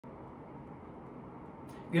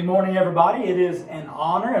Good morning, everybody. It is an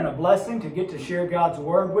honor and a blessing to get to share God's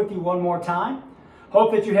Word with you one more time.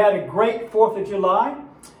 Hope that you had a great 4th of July.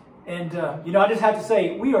 And, I just have to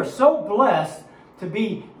say, we are so blessed to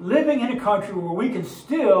be living in a country where we can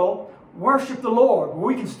still worship the Lord, where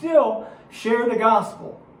we can still share the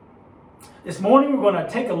gospel. This morning, we're going to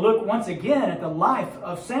take a look once again at the life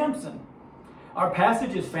of Samson. Our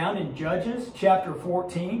passage is found in Judges chapter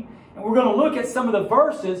 14. And we're going to look at some of the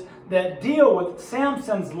verses that deal with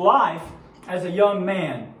Samson's life as a young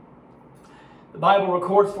man. The Bible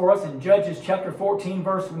records for us in Judges chapter 14,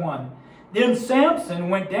 verse 1. Then Samson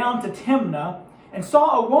went down to Timnah and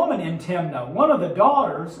saw a woman in Timnah, one of the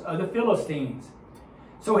daughters of the Philistines.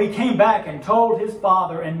 So he came back and told his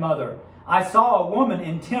father and mother, I saw a woman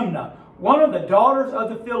in Timnah, one of the daughters of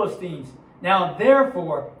the Philistines. Now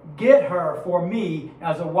therefore get her for me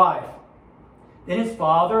as a wife. Then his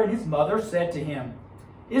father and his mother said to him,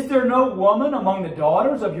 Is there no woman among the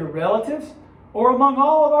daughters of your relatives, or among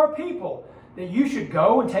all of our people, that you should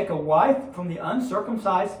go and take a wife from the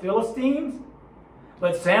uncircumcised Philistines?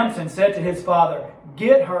 But Samson said to his father,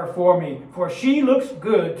 Get her for me, for she looks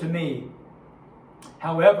good to me.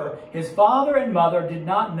 However, his father and mother did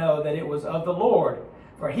not know that it was of the Lord,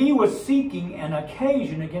 for he was seeking an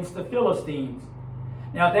occasion against the Philistines.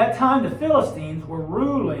 Now at that time the Philistines were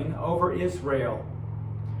ruling over Israel.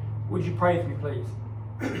 Would you pray with me,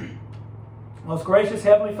 please? Most gracious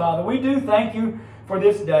Heavenly Father, we do thank you for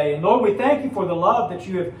this day. And Lord, we thank you for the love that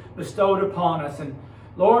you have bestowed upon us. And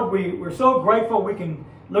Lord, we're so grateful we can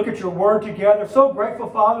look at your word together. So grateful,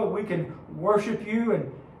 Father, we can worship you.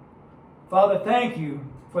 And Father, thank you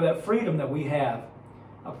for that freedom that we have.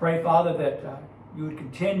 I pray, Father, that you would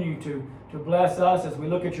continue to bless us as we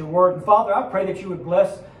look at your word. And Father, I pray that you would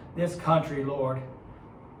bless this country, Lord.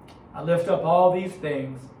 I lift up all these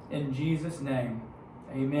things in Jesus' name.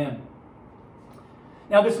 Amen.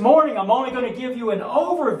 Now this morning, I'm only going to give you an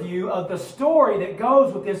overview of the story that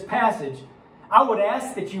goes with this passage. I would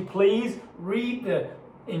ask that you please read the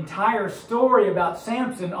entire story about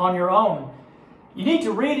Samson on your own. You need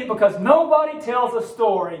to read it because nobody tells a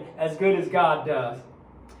story as good as God does.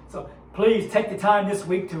 So please take the time this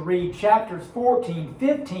week to read chapters 14,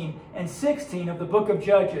 15, and 16 of the book of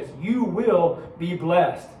Judges. You will be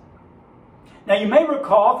blessed. Now you may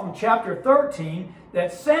recall from chapter 13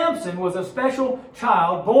 that Samson was a special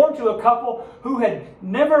child born to a couple who had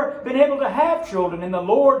never been able to have children, and the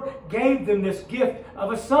Lord gave them this gift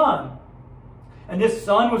of a son. And this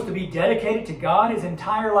son was to be dedicated to God his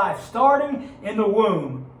entire life, starting in the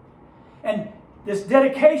womb. And this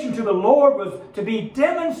dedication to the Lord was to be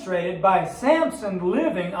demonstrated by Samson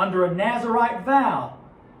living under a Nazirite vow.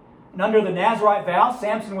 And under the Nazirite vow,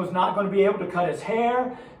 Samson was not going to be able to cut his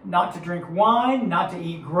hair, not to drink wine, not to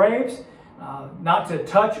eat grapes, not to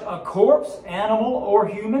touch a corpse, animal or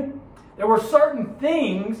human. There were certain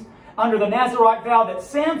things under the Nazirite vow that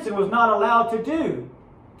Samson was not allowed to do.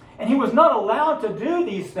 And he was not allowed to do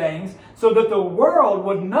these things so that the world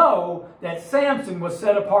would know that Samson was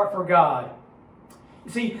set apart for God.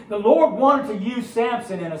 You see, the Lord wanted to use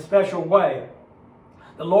Samson in a special way.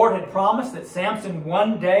 The Lord had promised that Samson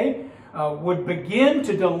one day would begin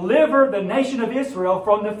to deliver the nation of Israel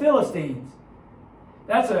from the Philistines.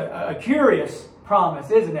 That's a curious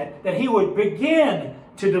promise, isn't it? That he would begin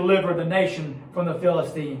to deliver the nation from the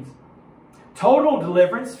Philistines. Total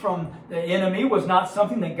deliverance from the enemy was not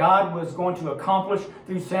something that God was going to accomplish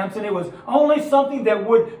through Samson. It was only something that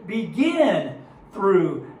would begin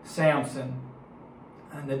through Samson.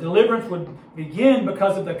 And the deliverance would begin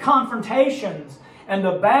because of the confrontations and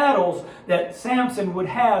the battles that Samson would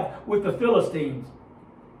have with the Philistines.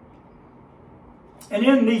 And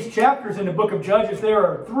in these chapters in the book of Judges, there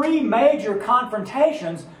are 3 major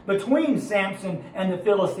confrontations between Samson and the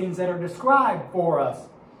Philistines that are described for us.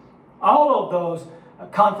 All of those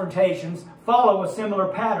confrontations follow a similar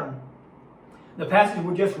pattern. The passage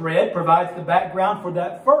we just read provides the background for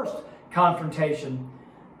that first confrontation.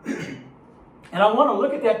 And I want to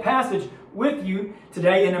look at that passage with you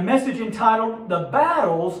today in a message entitled, The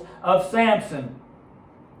Battles of Samson.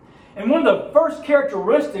 And one of the first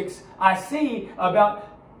characteristics I see about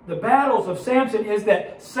the battles of Samson is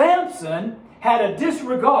that Samson had a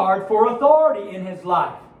disregard for authority in his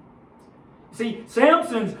life. See,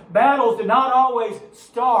 Samson's battles did not always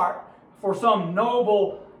start for some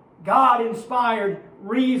noble, God-inspired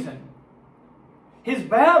reason. His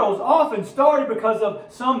battles often started because of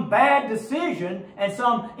some bad decision and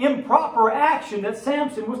some improper action that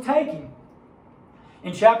Samson was taking.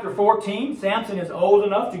 In chapter 14, Samson is old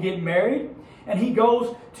enough to get married, and he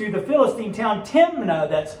goes to the Philistine town Timnah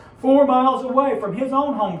that's 4 miles away from his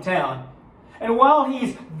own hometown. And while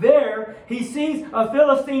he's there, he sees a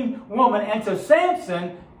Philistine woman, and to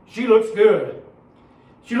Samson, she looks good.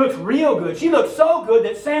 She looks real good. She looks so good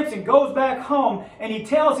that Samson goes back home and he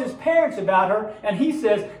tells his parents about her, and he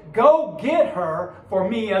says, "Go get her for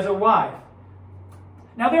me as a wife."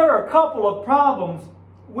 Now, there are a couple of problems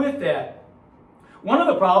with that. One of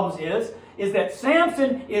the problems is that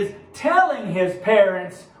Samson is telling his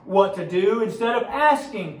parents what to do instead of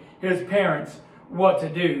asking his parents what to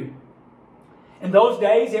do. In those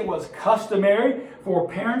days, it was customary for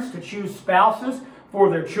parents to choose spouses for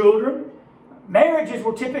their children. Marriages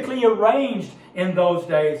were typically arranged in those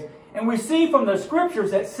days. And we see from the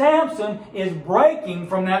scriptures that Samson is breaking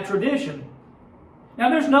from that tradition. Now,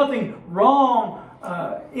 there's nothing wrong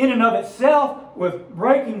in and of itself with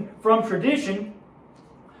breaking from tradition.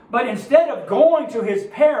 But instead of going to his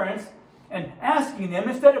parents and asking them,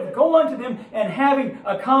 instead of going to them and having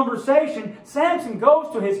a conversation, Samson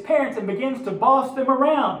goes to his parents and begins to boss them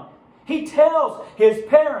around. He tells his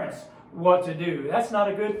parents what to do. That's not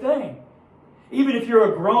a good thing. Even if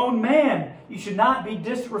you're a grown man, you should not be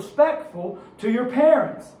disrespectful to your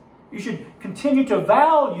parents. You should continue to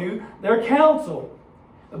value their counsel.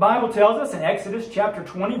 The Bible tells us in Exodus chapter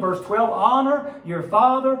 20, verse 12, honor your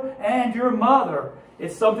father and your mother.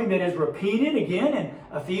 It's something that is repeated again in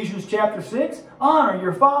Ephesians chapter 6. Honor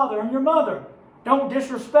your father and your mother. Don't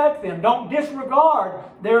disrespect them. Don't disregard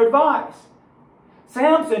their advice.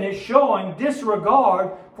 Samson is showing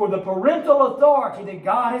disregard for the parental authority that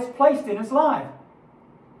God has placed in his life.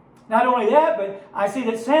 Not only that, but I see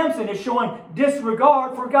that Samson is showing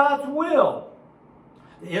disregard for God's will.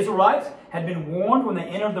 The Israelites had been warned when they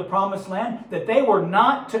entered the promised land that they were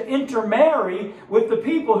not to intermarry with the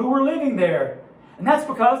people who were living there. And that's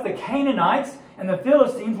because the Canaanites and the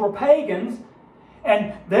Philistines were pagans,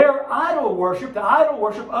 and their idol worship, the idol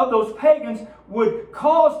worship of those pagans, would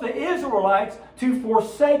cause the Israelites to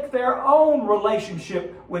forsake their own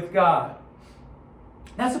relationship with God.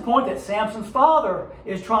 That's the point that Samson's father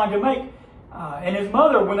is trying to make. And his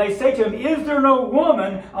mother, when they say to him, "Is there no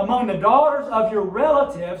woman among the daughters of your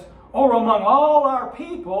relatives or among all our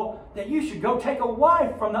people that you should go take a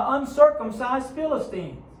wife from the uncircumcised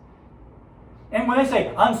Philistines?" And when they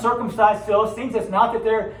say uncircumcised Philistines, it's not that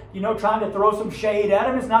they're, trying to throw some shade at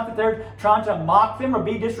them. It's not that they're trying to mock them or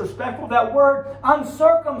be disrespectful. That word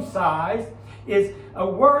uncircumcised is a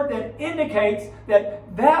word that indicates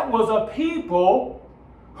that that was a people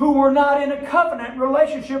who were not in a covenant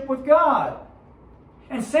relationship with God.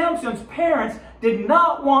 And Samson's parents did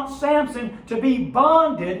not want Samson to be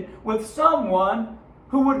bonded with someone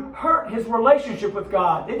who would hurt his relationship with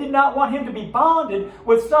God. They did not want him to be bonded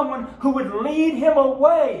with someone who would lead him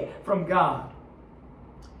away from God.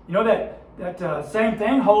 You know, that same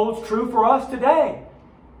thing holds true for us today.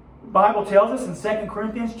 The Bible tells us in 2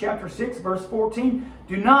 Corinthians chapter 6, verse 14,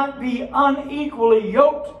 "Do not be unequally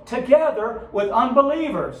yoked together with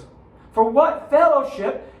unbelievers. For what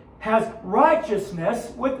fellowship has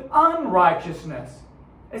righteousness with unrighteousness?"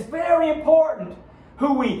 It's very important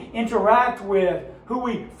who we interact with, who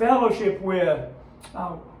we fellowship with.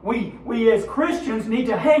 We as Christians need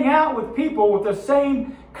to hang out with people with the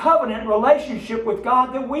same covenant relationship with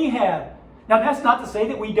God that we have. Now, that's not to say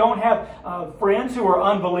that we don't have friends who are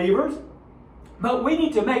unbelievers, but we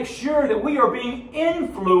need to make sure that we are being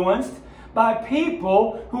influenced by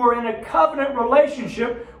people who are in a covenant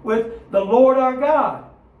relationship with the Lord our God.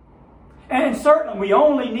 And certainly, we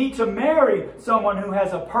only need to marry someone who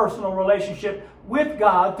has a personal relationship with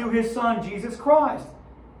God through His Son, Jesus Christ.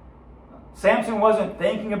 Samson wasn't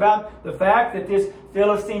thinking about the fact that this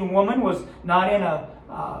Philistine woman was not in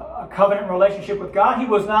a covenant relationship with God. He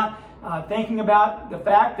was not thinking about the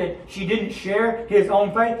fact that she didn't share his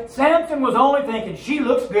own faith. Samson was only thinking, she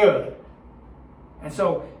looks good. And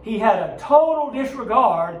so he had a total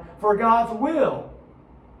disregard for God's will.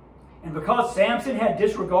 And because Samson had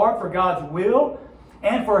disregard for God's will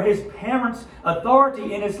and for his parents'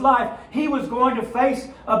 authority in his life, he was going to face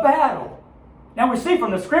a battle. Now we see from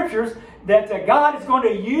the Scriptures that God is going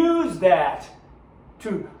to use that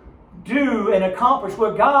to do and accomplish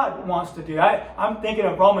what God wants to do. I'm thinking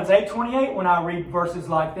of Romans 8:28 when I read verses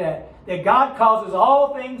like that. That God causes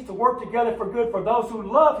all things to work together for good for those who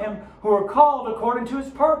love Him, who are called according to His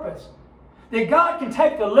purpose. That God can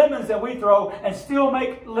take the lemons that we throw and still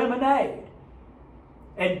make lemonade.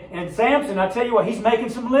 And Samson, I tell you what, he's making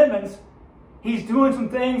some lemons. He's doing some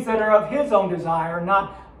things that are of his own desire,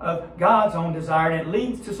 not of God's own desire, and it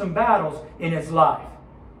leads to some battles in his life.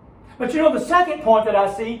 But you know, the second point that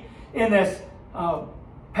I see in this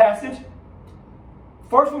passage,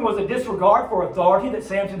 first one was a disregard for authority that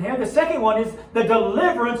Samson had. The second one is the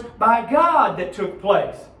deliverance by God that took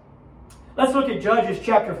place. Let's look at Judges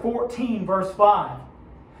chapter 14, verse 5.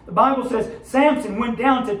 The Bible says, Samson went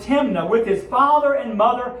down to Timnah with his father and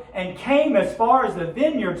mother and came as far as the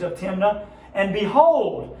vineyards of Timnah. And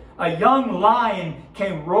behold, a young lion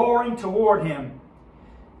came roaring toward him.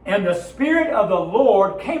 And the Spirit of the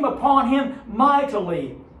Lord came upon him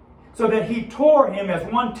mightily, so that he tore him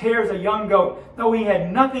as one tears a young goat, though he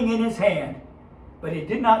had nothing in his hand. But he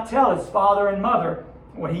did not tell his father and mother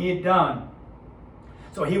what he had done.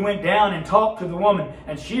 So he went down and talked to the woman,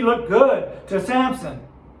 and she looked good to Samson.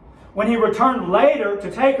 When he returned later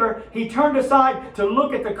to take her, he turned aside to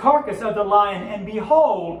look at the carcass of the lion, and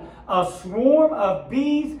behold, a swarm of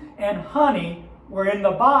bees and honey were in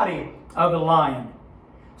the body of the lion.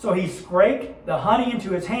 So he scraped the honey into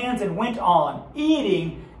his hands and went on,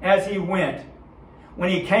 eating as he went. When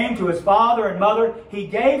he came to his father and mother, he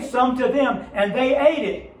gave some to them, and they ate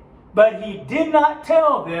it. But he did not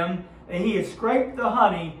tell them that he had scraped the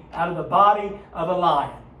honey out of the body of the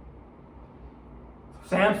lion.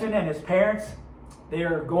 Samson and his parents, they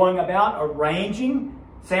are going about arranging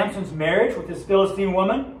Samson's marriage with this Philistine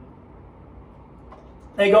woman.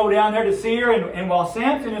 They go down there to see her, and while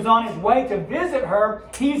Samson is on his way to visit her,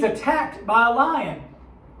 he's attacked by a lion.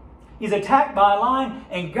 He's attacked by a lion,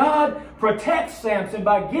 and God protects Samson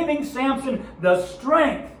by giving Samson the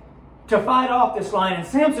strength to fight off this lion. And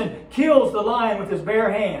Samson kills the lion with his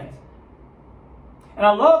bare hands. And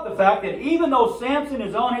I love the fact that even though Samson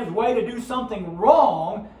is on his way to do something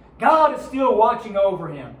wrong, God is still watching over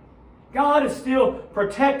him. God is still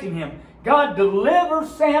protecting him. God delivers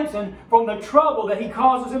Samson from the trouble that he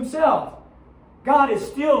causes himself. God is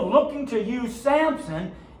still looking to use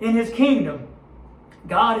Samson in his kingdom.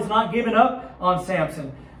 God has not given up on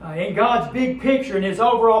Samson. In God's big picture, in his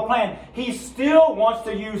overall plan, he still wants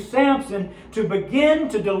to use Samson to begin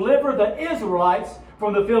to deliver the Israelites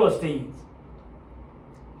from the Philistines.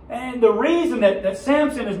 And the reason that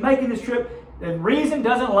Samson is making this trip, the reason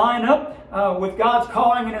doesn't line up with God's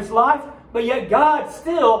calling in his life, but yet God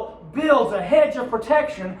still builds a hedge of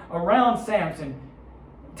protection around Samson.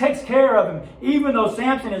 Takes care of him. Even though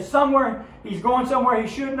Samson is somewhere, he's going somewhere he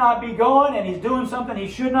should not be going, and he's doing something he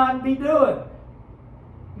should not be doing.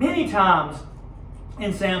 Many times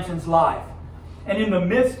in Samson's life, and in the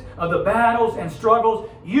midst of the battles and struggles,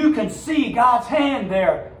 you can see God's hand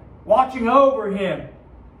there, watching over him,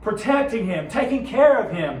 protecting him, taking care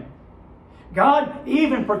of him. God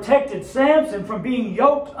even protected Samson from being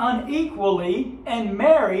yoked unequally and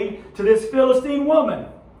married to this Philistine woman.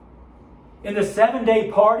 In the 7-day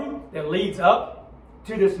party that leads up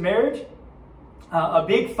to this marriage, a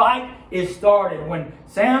big fight is started when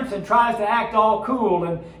Samson tries to act all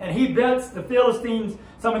cool, and he bets the Philistines,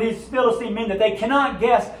 some of these Philistine men, that they cannot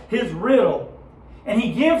guess his riddle. And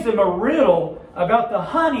he gives them a riddle about the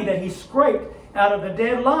honey that he scraped out of the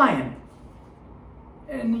dead lion.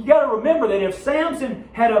 And you got to remember that if Samson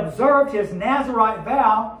had observed his Nazirite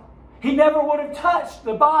vow, he never would have touched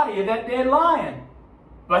the body of that dead lion.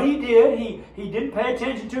 But he did. He didn't pay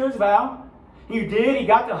attention to his vow. He did. He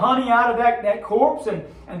got the honey out of that corpse,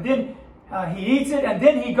 and then he eats it, and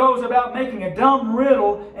then he goes about making a dumb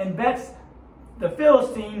riddle and bets the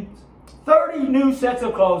Philistines 30 new sets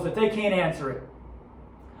of clothes that they can't answer it.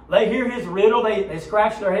 They hear his riddle, they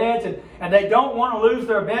scratch their heads, and they don't want to lose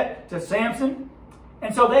their bet to Samson.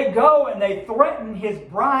 And so they go and they threaten his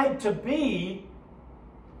bride-to-be,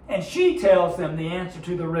 and she tells them the answer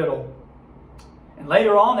to the riddle. And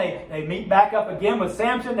later on, they meet back up again with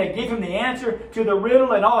Samson. They give him the answer to the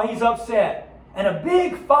riddle, and he's upset. And a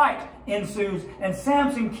big fight ensues, and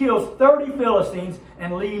Samson kills 30 Philistines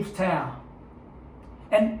and leaves town.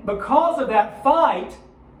 And because of that fight,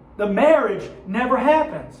 the marriage never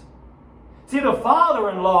happens. See, the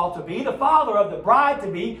father-in-law-to-be, the father of the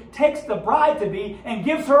bride-to-be, takes the bride-to-be and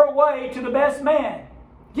gives her away to the best man.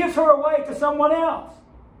 Gives her away to someone else.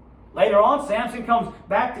 Later on, Samson comes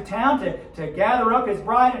back to town to gather up his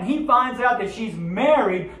bride, and he finds out that she's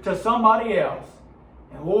married to somebody else.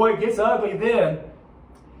 And boy, it gets ugly then.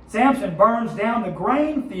 Samson burns down the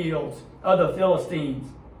grain fields of the Philistines.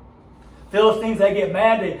 Philistines, they get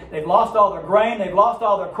mad. They've lost all their grain. They've lost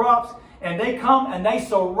all their crops. And they come and they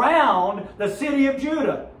surround the city of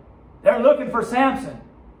Judah. They're looking for Samson.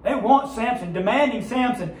 They want Samson, demanding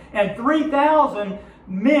Samson. And 3,000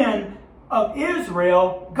 men of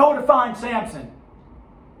Israel go to find Samson.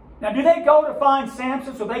 Now, do they go to find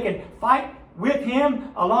Samson so they can fight with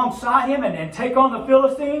him, alongside him, and take on the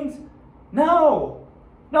Philistines? No.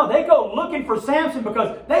 No, they go looking for Samson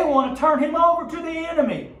because they want to turn him over to the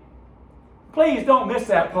enemy. Please don't miss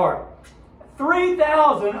that part.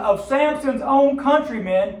 3,000 of Samson's own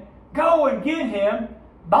countrymen go and get him,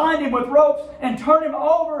 bind him with ropes, and turn him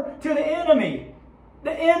over to the enemy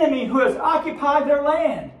who has occupied their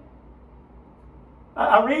land.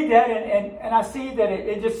 I read that and I see that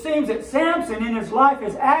it just seems that Samson in his life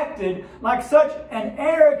has acted like such an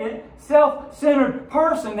arrogant, self-centered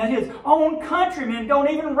person that his own countrymen don't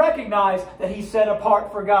even recognize that he's set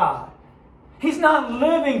apart for God. He's not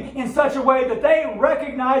living in such a way that they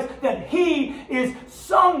recognize that he is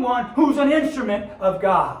someone who's an instrument of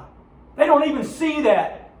God. They don't even see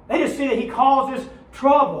that. They just see that he causes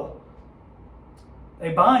trouble.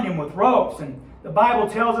 They bind him with ropes, and the Bible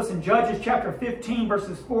tells us in Judges chapter 15,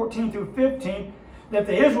 verses 14 through 15, that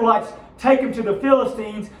the Israelites take him to the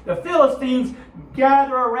Philistines. The Philistines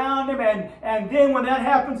gather around him, and then when that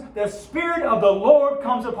happens, the Spirit of the Lord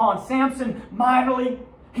comes upon Samson mightily.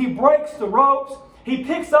 He breaks the ropes. He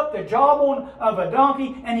picks up the jawbone of a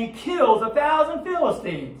donkey, and he kills 1,000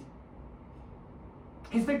 Philistines.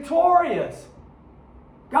 He's victorious.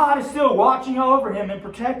 God is still watching over him and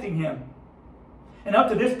protecting him. And up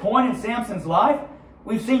to this point in Samson's life,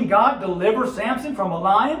 we've seen God deliver Samson from a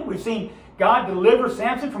lion. We've seen God deliver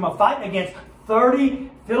Samson from a fight against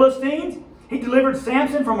 30 Philistines. He delivered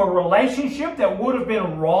Samson from a relationship that would have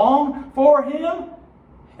been wrong for him.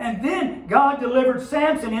 And then God delivered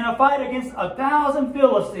Samson in a fight against 1,000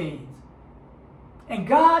 Philistines. And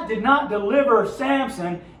God did not deliver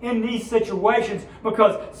Samson in these situations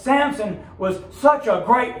because Samson was such a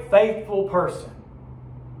great, faithful person.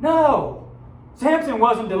 No. Samson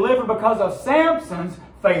wasn't delivered because of Samson's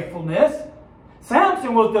faithfulness.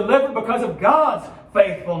 Samson was delivered because of God's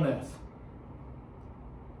faithfulness.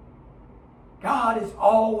 God is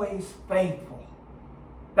always faithful.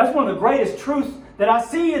 That's one of the greatest truths that I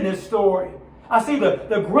see in this story. I see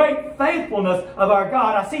the great faithfulness of our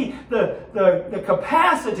God. I see the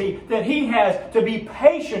capacity that He has to be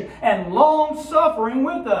patient and long-suffering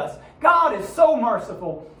with us. God is so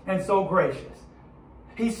merciful and so gracious.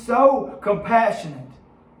 He's so compassionate.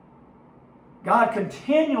 God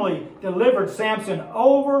continually delivered Samson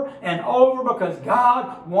over and over because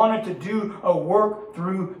God wanted to do a work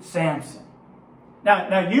through Samson.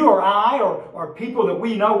 Now you or I or people that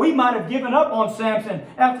we know, we might have given up on Samson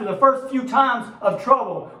after the first few times of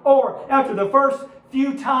trouble, or after the first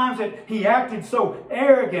few times that he acted so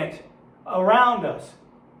arrogant around us.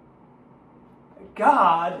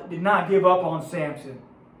 God did not give up on Samson.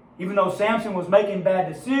 Even though Samson was making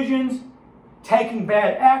bad decisions, taking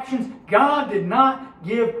bad actions, God did not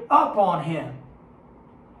give up on him.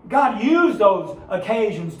 God used those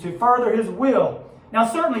occasions to further His will. Now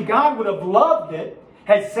certainly God would have loved it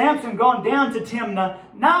had Samson gone down to Timnah,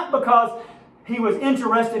 not because he was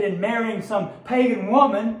interested in marrying some pagan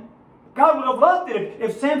woman. God would have loved it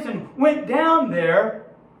if Samson went down there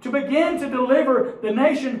to begin to deliver the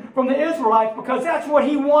nation from the Israelites, because that's what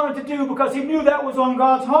he wanted to do, because he knew that was on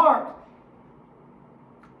God's heart.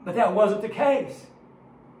 But that wasn't the case.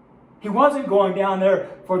 He wasn't going down there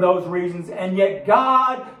for those reasons, and yet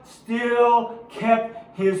God still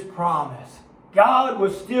kept His promise. God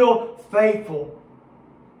was still faithful,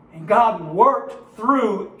 and God worked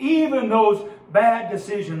through even those bad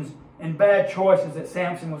decisions and bad choices that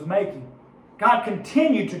Samson was making. God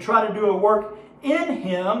continued to try to do a work in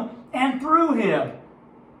him and through him.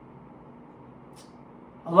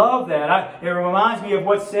 I love that. It reminds me of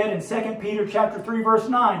what's said in 2 Peter chapter 3, verse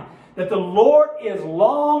 9, that the Lord is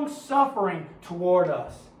long-suffering toward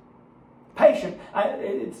us. Patient.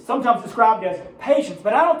 It's sometimes described as patience,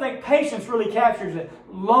 but I don't think patience really captures it.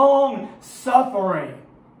 Long-suffering.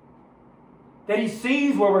 That He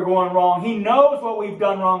sees where we're going wrong. He knows what we've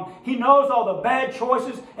done wrong. He knows all the bad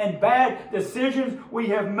choices and bad decisions we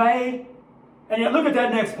have made. And yet look at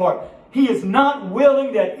that next part. He is not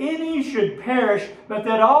willing that any should perish, but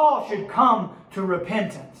that all should come to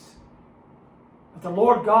repentance. But the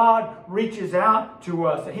Lord God reaches out to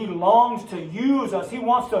us. That He longs to use us. He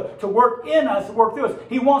wants to work in us, to work through us.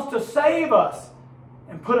 He wants to save us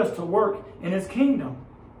and put us to work in His kingdom.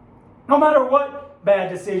 No matter what bad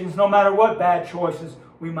decisions, no matter what bad choices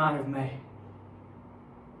we might have made.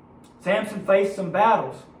 Samson faced some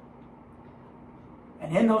battles.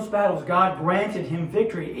 And in those battles, God granted him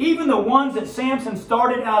victory. Even the ones that Samson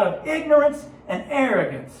started out of ignorance and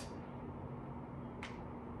arrogance.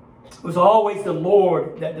 It was always the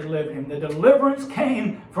Lord that delivered him. The deliverance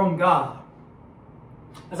came from God.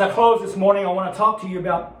 As I close this morning, I want to talk to you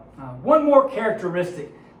about one more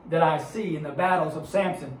characteristic that I see in the battles of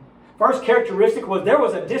Samson. First characteristic was there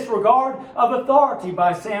was a disregard of authority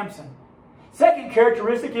by Samson. Second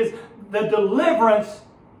characteristic is the deliverance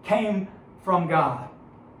came from God.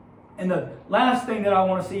 And the last thing that I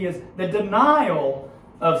want to see is the denial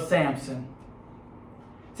of Samson.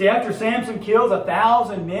 See, after Samson kills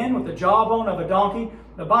 1,000 men with the jawbone of a donkey,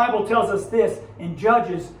 the Bible tells us this in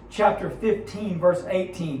Judges chapter 15, verse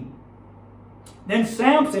 18. Then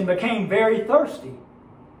Samson became very thirsty,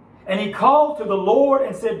 and he called to the Lord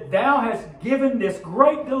and said, Thou hast given this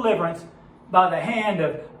great deliverance by the hand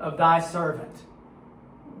of thy servant.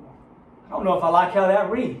 I don't know if I like how that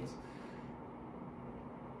reads.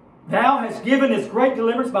 Thou hast given this great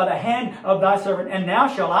deliverance by the hand of thy servant, and now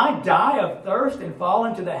shall I die of thirst and fall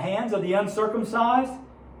into the hands of the uncircumcised?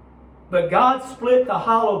 But God split the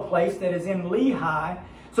hollow place that is in Lehi,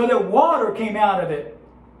 so that water came out of it.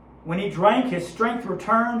 When he drank, his strength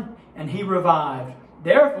returned, and he revived.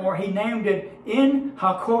 Therefore he named it En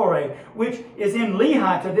Hakkore, which is in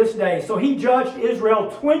Lehi to this day. So he judged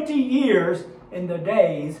Israel 20 years in the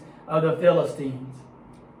days of the Philistines.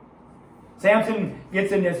 Samson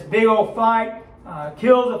gets in this big old fight,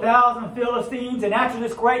 kills 1,000 Philistines, and after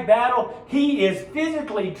this great battle, he is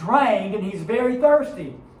physically drained and he's very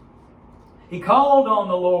thirsty. He called on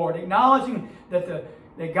the Lord, acknowledging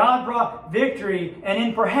that God brought victory, and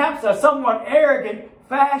in perhaps a somewhat arrogant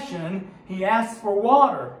fashion, he asked for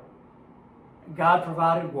water. God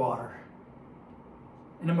provided water.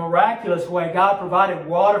 In a miraculous way, God provided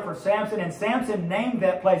water for Samson, and Samson named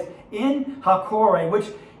that place En Hakkore, which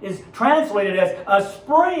is translated as a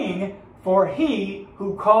spring for he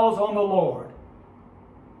who calls on the Lord.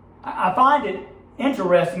 I find it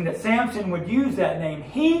interesting that Samson would use that name,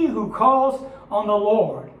 he who calls on the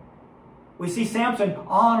Lord. We see Samson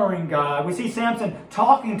honoring God. We see Samson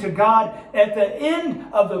talking to God at the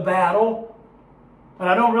end of the battle, but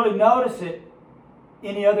I don't really notice it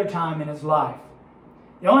any other time in his life.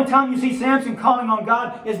 The only time you see Samson calling on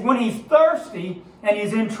God is when he's thirsty and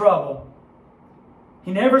he's in trouble.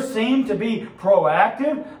 He never seemed to be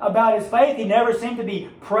proactive about his faith. He never seemed to be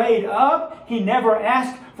prayed up. He never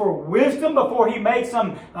asked for wisdom before he made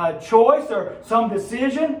some choice or some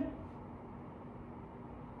decision.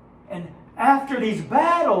 And after these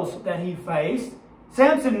battles that he faced,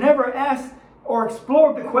 Samson never asked or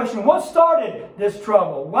explored the question, what started this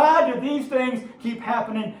trouble? Why do these things keep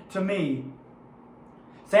happening to me?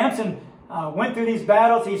 Samson went through these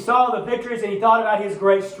battles. He saw the victories and he thought about his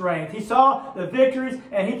great strength. He saw the victories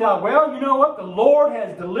and he thought, well, you know what? The Lord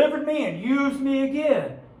has delivered me and used me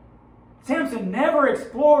again. Samson never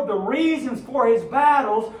explored the reasons for his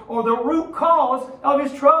battles or the root cause of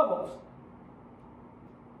his troubles.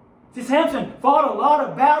 See, Samson fought a lot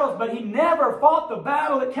of battles, but he never fought the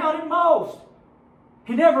battle that counted most.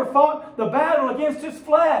 He never fought the battle against his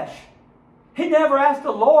flesh. He never asked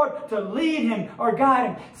the Lord to lead him or guide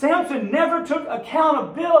him. Samson never took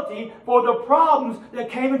accountability for the problems that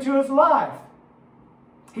came into his life.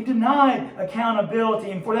 He denied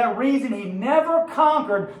accountability, and for that reason, he never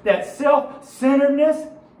conquered that self-centeredness,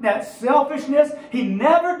 that selfishness. He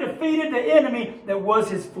never defeated the enemy that was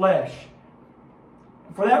his flesh.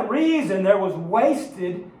 For that reason, there was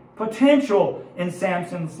wasted potential in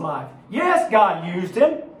Samson's life. Yes, God used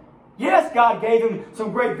him. Yes, God gave him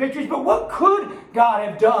some great victories, but what could God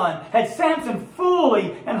have done had Samson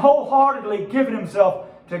fully and wholeheartedly given himself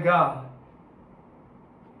to God?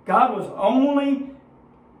 God was only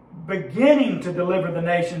beginning to deliver the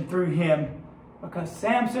nation through him because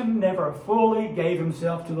Samson never fully gave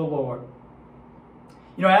himself to the Lord.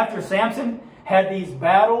 You know, after Samson had these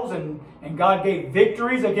battles and God gave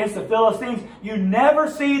victories against the Philistines, you never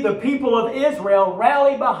see the people of Israel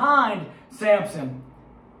rally behind Samson.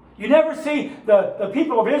 You never see the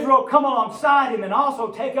people of Israel come alongside him and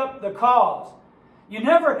also take up the cause. You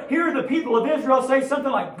never hear the people of Israel say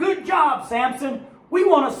something like, good job, Samson. We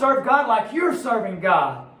want to serve God like you're serving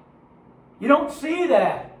God. You don't see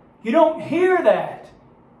that. You don't hear that.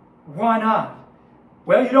 Why not?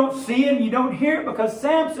 Well, you don't see it and you don't hear it because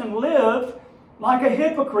Samson lived like a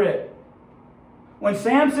hypocrite. When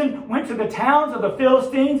Samson went to the towns of the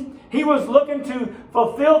Philistines, he was looking to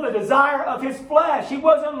fulfill the desire of his flesh. He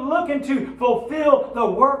wasn't looking to fulfill the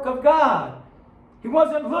work of God. He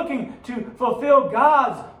wasn't looking to fulfill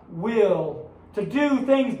God's will, to do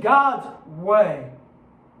things God's way.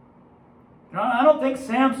 I don't think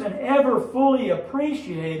Samson ever fully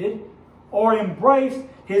appreciated or embraced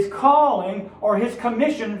his calling or his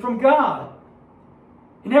commission from God.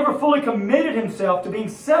 He never fully committed himself to being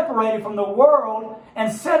separated from the world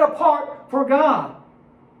and set apart for God.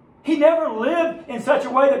 He never lived in such a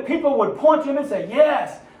way that people would point to him and say,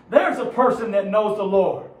 yes, there's a person that knows the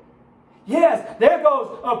Lord. Yes, there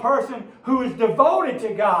goes a person who is devoted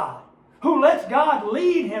to God, who lets God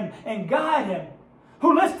lead him and guide him,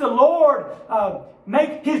 who lets the Lord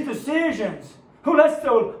make his decisions, who lets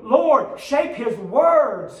the Lord shape his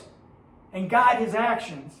words and guide his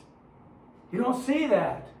actions. You don't see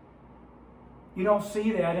that. You don't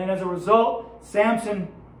see that. And as a result, Samson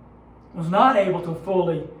was not able to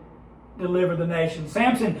fully deliver the nation.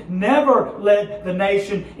 Samson never led the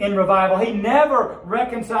nation in revival. He never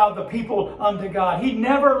reconciled the people unto God. He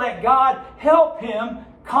never let God help him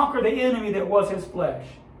conquer the enemy that was his flesh.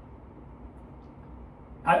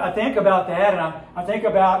 I think about that, and I think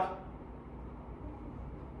about,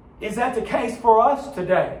 is that the case for us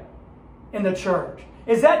today in the church?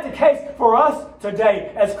 Is that the case for us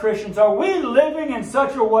today as Christians? Are we living in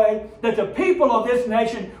such a way that the people of this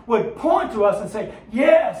nation would point to us and say,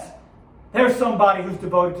 yes, there's somebody who's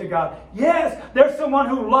devoted to God. Yes, there's someone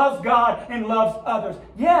who loves God and loves others.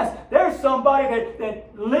 Yes, there's somebody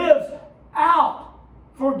that lives out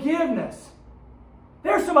forgiveness.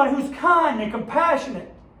 There's somebody who's kind and compassionate,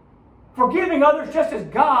 forgiving others just as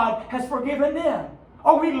God has forgiven them.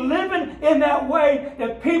 Are we living in that way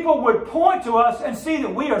that people would point to us and see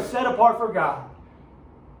that we are set apart for God?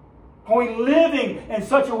 Are we living in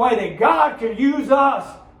such a way that God can use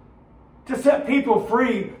us to set people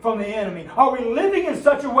free from the enemy? Are we living in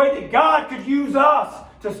such a way that God could use us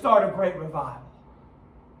to start a great revival?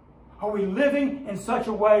 Are we living in such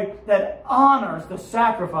a way that honors the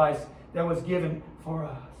sacrifice that was given for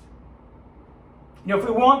us? You know, if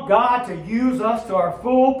we want God to use us to our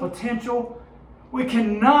full potential, we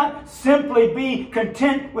cannot simply be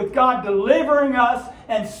content with God delivering us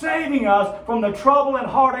and saving us from the trouble and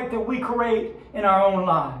heartache that we create in our own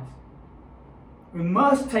lives. We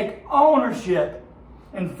must take ownership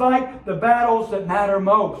and fight the battles that matter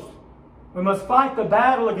most. We must fight the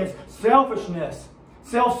battle against selfishness,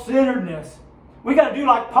 self-centeredness. We got to do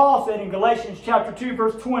like Paul said in Galatians chapter 2,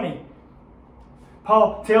 verse 20.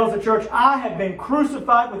 Paul tells the church, I have been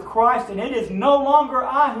crucified with Christ, and it is no longer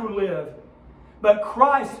I who live, but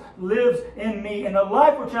Christ lives in me. In the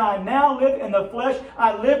life which I now live in the flesh,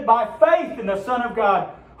 I live by faith in the Son of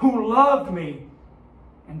God, who loved me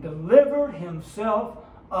and delivered himself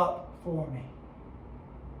up for me.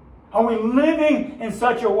 Are we living in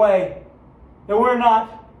such a way that we're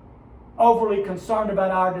not overly concerned about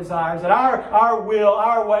our desires, that our will,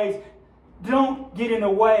 our ways don't get in the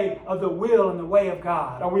way of the will and the way of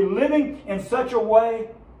God? Are we living in such a way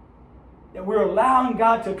that we're allowing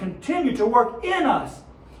God to continue to work in us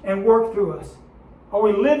and work through us? Are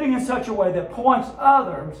we living in such a way that points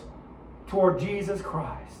others toward Jesus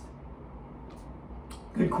Christ?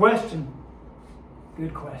 Good question.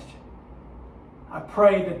 Good question. I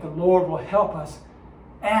pray that the Lord will help us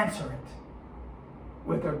answer it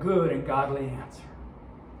with a good and godly answer.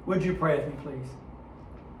 Would you pray with me, please?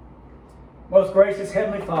 Most gracious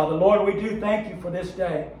Heavenly Father, Lord, we do thank you for this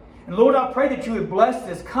day. And Lord, I pray that you would bless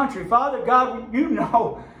this country. Father God, you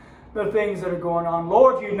know the things that are going on.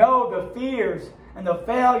 Lord, you know the fears and the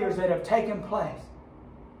failures that have taken place.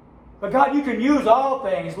 But God, you can use all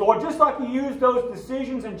things, Lord, just like you used those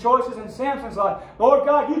decisions and choices in Samson's life. Lord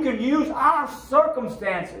God, you can use our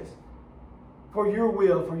circumstances for your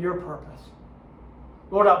will, for your purpose.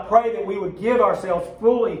 Lord, I pray that we would give ourselves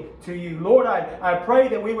fully to you. Lord, I pray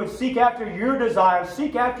that we would seek after your desires,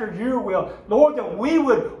 seek after your will. Lord, that we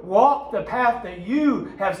would walk the path that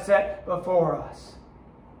you have set before us.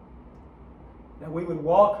 That we would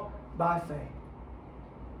walk by faith.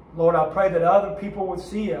 Lord, I pray that other people would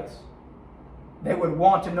see us. They would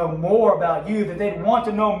want to know more about you, that they'd want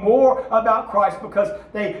to know more about Christ because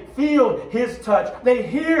they feel his touch. They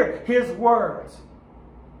hear his words.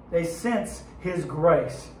 They sense his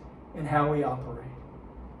grace in how we operate.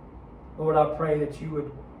 Lord, I pray that you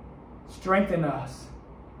would strengthen us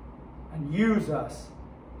and use us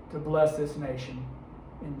to bless this nation.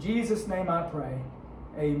 In Jesus' name I pray.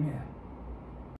 Amen.